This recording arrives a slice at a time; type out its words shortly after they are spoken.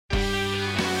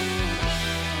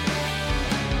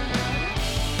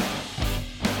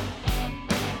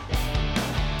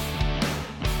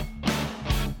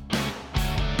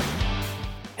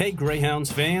Hey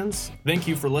Greyhounds fans, thank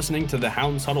you for listening to the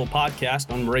Hounds Huddle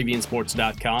podcast on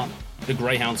MoravianSports.com, the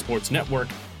Greyhound Sports Network,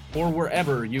 or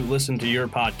wherever you listen to your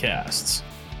podcasts.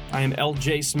 I am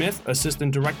LJ Smith,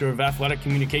 Assistant Director of Athletic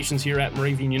Communications here at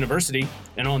Moravian University,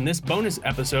 and on this bonus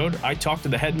episode, I talked to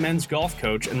the head men's golf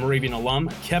coach and Moravian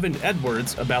alum, Kevin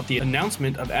Edwards, about the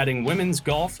announcement of adding women's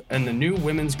golf and the new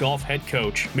women's golf head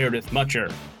coach, Meredith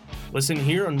Mutcher. Listen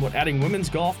here on what adding women's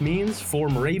golf means for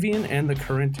Moravian and the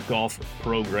current golf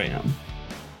program.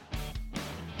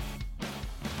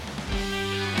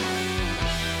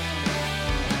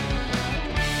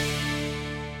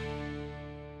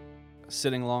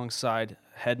 Sitting alongside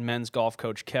head men's golf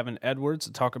coach Kevin Edwards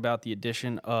to talk about the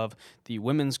addition of the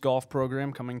women's golf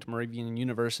program coming to Moravian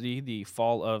University the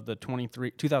fall of the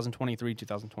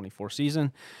 2023-2024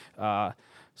 season.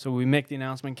 So we make the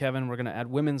announcement, Kevin, we're going to add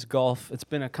women's golf. It's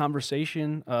been a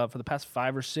conversation for the past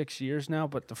 5 or 6 years now,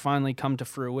 but to finally come to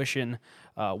fruition,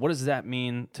 what does that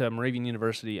mean to Moravian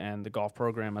University and the golf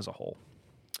program as a whole?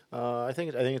 I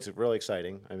think it's really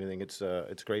exciting. I think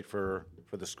it's great for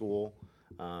the school.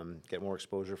 Get more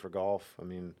exposure for golf. I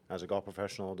mean, as a golf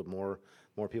professional, the more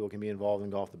people can be involved in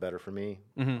golf, the better for me.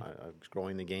 I'm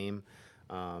growing the game.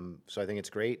 So I think it's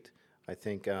great. I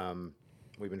think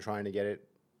we've been trying to get it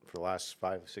for the last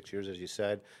 5-6 years, as you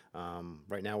said.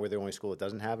 Right now, we're the only school that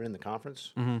doesn't have it in the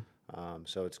conference.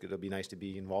 So it'll be nice to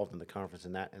be involved in the conference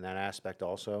in that aspect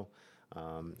also.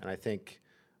 And I think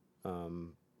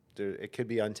it could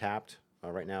be untapped.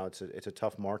 Right now, it's a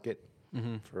tough market.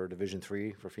 For Division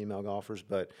III for female golfers,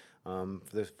 but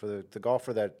for the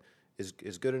golfer that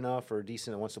is good enough or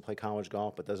decent and wants to play college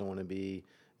golf but doesn't want to be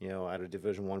at a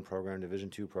Division I program,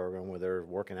 Division II program where they're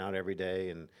working out every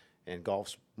day and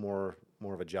golf's more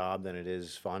of a job than it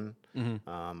is fun.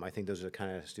 I think those are the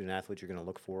kind of student athletes you're going to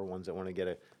look for, ones that want to get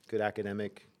a good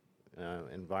academic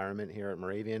environment here at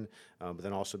Moravian, but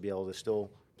then also be able to still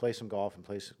play some golf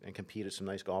and compete at some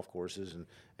nice golf courses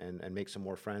and make some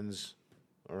more friends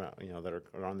around, that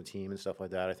are on the team and stuff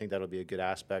like that. I think that'll be a good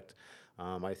aspect.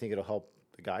 I think it'll help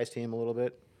the guys' team a little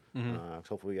bit.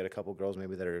 Hopefully we get a couple girls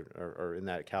maybe that are in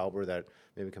that caliber that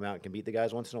maybe come out and can beat the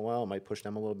guys once in a while. It might push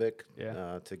them a little bit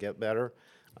to get better.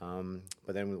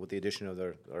 But then with the addition of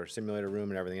our simulator room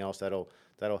and everything else, that'll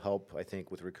help, I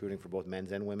think, with recruiting for both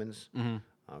men's and women's,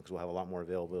 because we'll have a lot more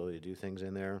availability to do things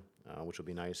in there, which will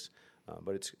be nice.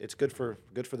 But it's good for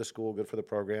the school, good for the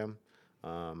program.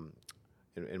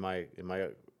 In my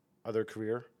other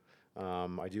career,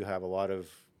 I do have a lot of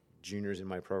juniors in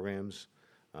my programs.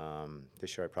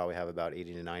 This year I probably have about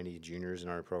 80 to 90 juniors in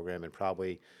our program, and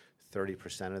probably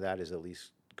 30% of that is at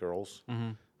least girls.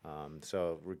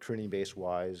 So recruiting base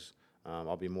wise,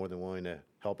 I'll be more than willing to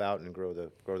help out and grow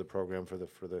the program for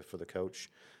the coach,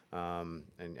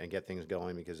 and get things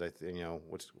going, because I think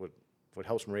what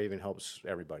helps Moravian helps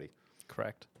everybody.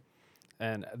 Correct.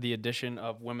 And the addition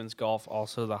of women's golf,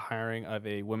 also the hiring of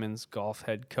a women's golf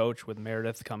head coach with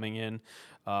Meredith coming in.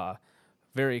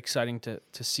 Very exciting to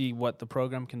see what the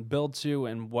program can build to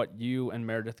and what you and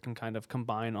Meredith can kind of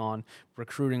combine on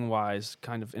recruiting-wise,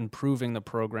 kind of improving the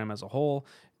program as a whole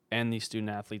and the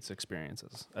student-athletes'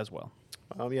 experiences as well.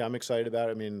 Yeah, I'm excited about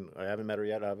it. I mean, I haven't met her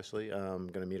yet, obviously. I'm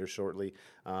going to meet her shortly.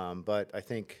 But I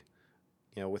think,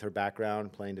 with her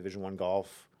background, playing Division I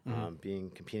golf,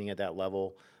 competing at that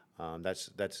level,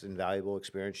 that's invaluable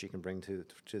experience she can bring to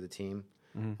the team.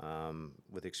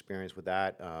 With experience with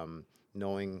that,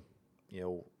 knowing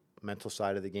mental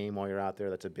side of the game while you're out there,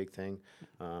 that's a big thing,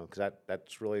 because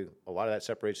that's really a lot of that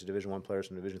separates the Division I players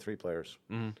from Division III players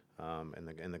in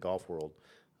the golf world.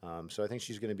 So I think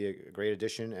she's going to be a great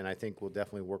addition, and I think we'll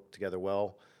definitely work together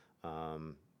well.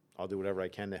 I'll do whatever I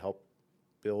can to help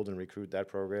build and recruit that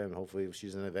program, and hopefully if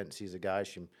she's in an event and sees a guy,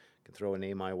 she can throw a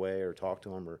name my way or talk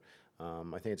to him. Or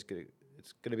I think it's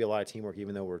going to be a lot of teamwork,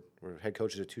 even though we're head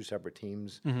coaches of two separate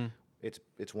teams.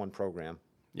 It's one program.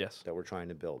 Yes, that we're trying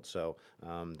to build. So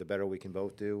the better we can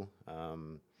both do,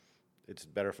 it's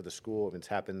better for the school. It's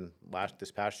happened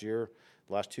this past year,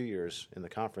 the last 2 years in the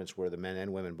conference, where the men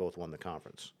and women both won the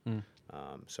conference.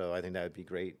 So I think that would be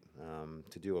great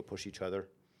to do a push each other,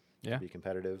 be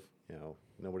competitive.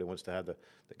 Nobody wants to have the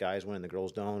guys win and the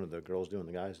girls don't, or the girls do and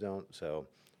the guys don't. So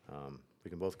we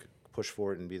can both push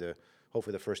forward and be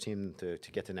hopefully the first team to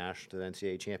get to the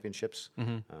NCAA championships,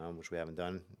 which we haven't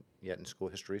done yet in school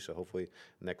history. So hopefully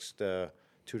the next 2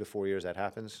 to 4 years that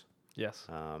happens. Yes.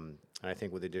 And I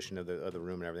think with the addition of the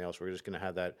room and everything else, we're just going to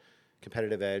have that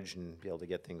competitive edge and be able to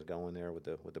get things going there with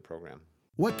the program.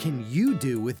 What can you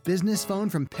do with Business Phone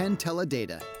from Penn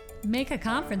Teledata? Make a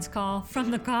conference call from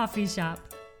the coffee shop.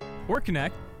 Or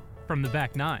connect from the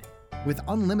back nine. With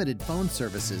unlimited phone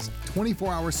services,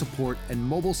 24-hour support, and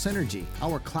mobile synergy,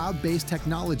 our cloud-based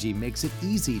technology makes it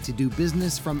easy to do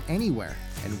business from anywhere.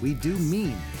 And we do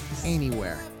mean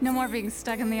anywhere. No more being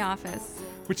stuck in the office.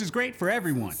 Which is great for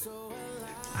everyone,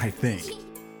 I think.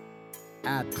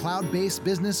 Add cloud-based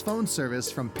business phone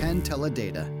service from Penn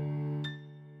Teledata.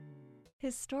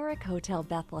 Historic Hotel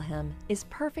Bethlehem is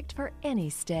perfect for any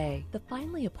stay. The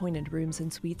finely appointed rooms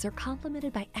and suites are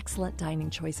complemented by excellent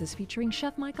dining choices featuring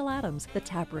Chef Michael Adams, the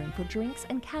tap room for drinks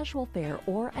and casual fare,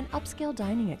 or an upscale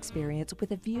dining experience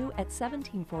with a view at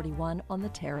 1741 on the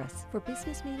terrace. For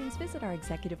business meetings, visit our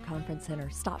Executive Conference Center,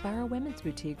 stop by our women's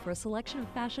boutique for a selection of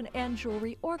fashion and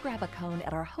jewelry, or grab a cone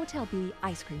at our Hotel B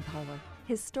ice cream parlor.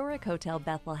 Historic Hotel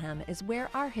Bethlehem is where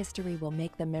our history will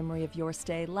make the memory of your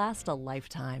stay last a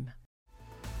lifetime.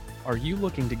 Are you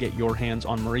looking to get your hands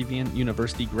on Moravian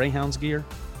University Greyhounds gear?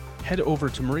 Head over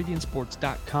to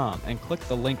moraviansports.com and click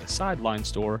the link Sideline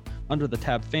Store under the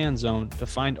tab Fan Zone to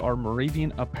find our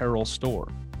Moravian apparel store.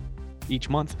 Each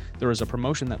month, there is a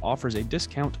promotion that offers a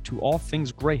discount to all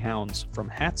things Greyhounds, from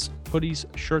hats, hoodies,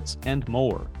 shirts, and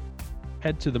more.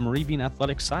 Head to the Moravian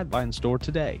Athletics Sideline Store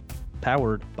today,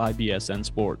 powered by BSN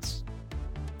Sports.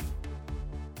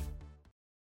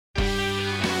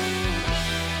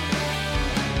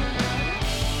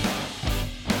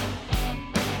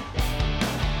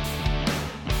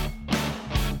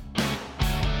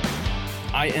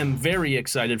 I am very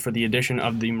excited for the addition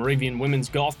of the Moravian Women's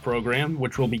Golf Program,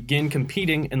 which will begin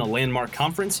competing in the Landmark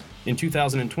Conference in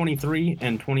 2023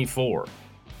 and 24.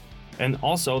 And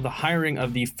also the hiring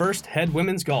of the first head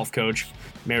women's golf coach,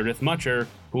 Meredith Mutcher,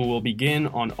 who will begin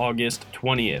on August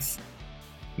 20th.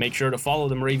 Make sure to follow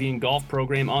the Moravian Golf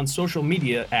Program on social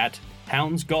media at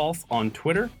Hounds Golf on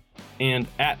Twitter and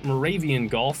at Moravian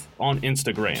Golf on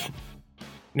Instagram.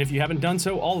 And if you haven't done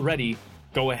so already,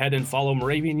 go ahead and follow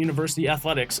Moravian University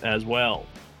Athletics as well.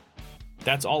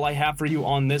 That's all I have for you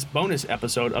on this bonus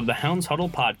episode of the Hounds Huddle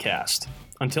podcast.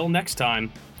 Until next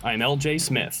time, I'm LJ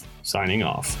Smith, signing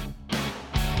off.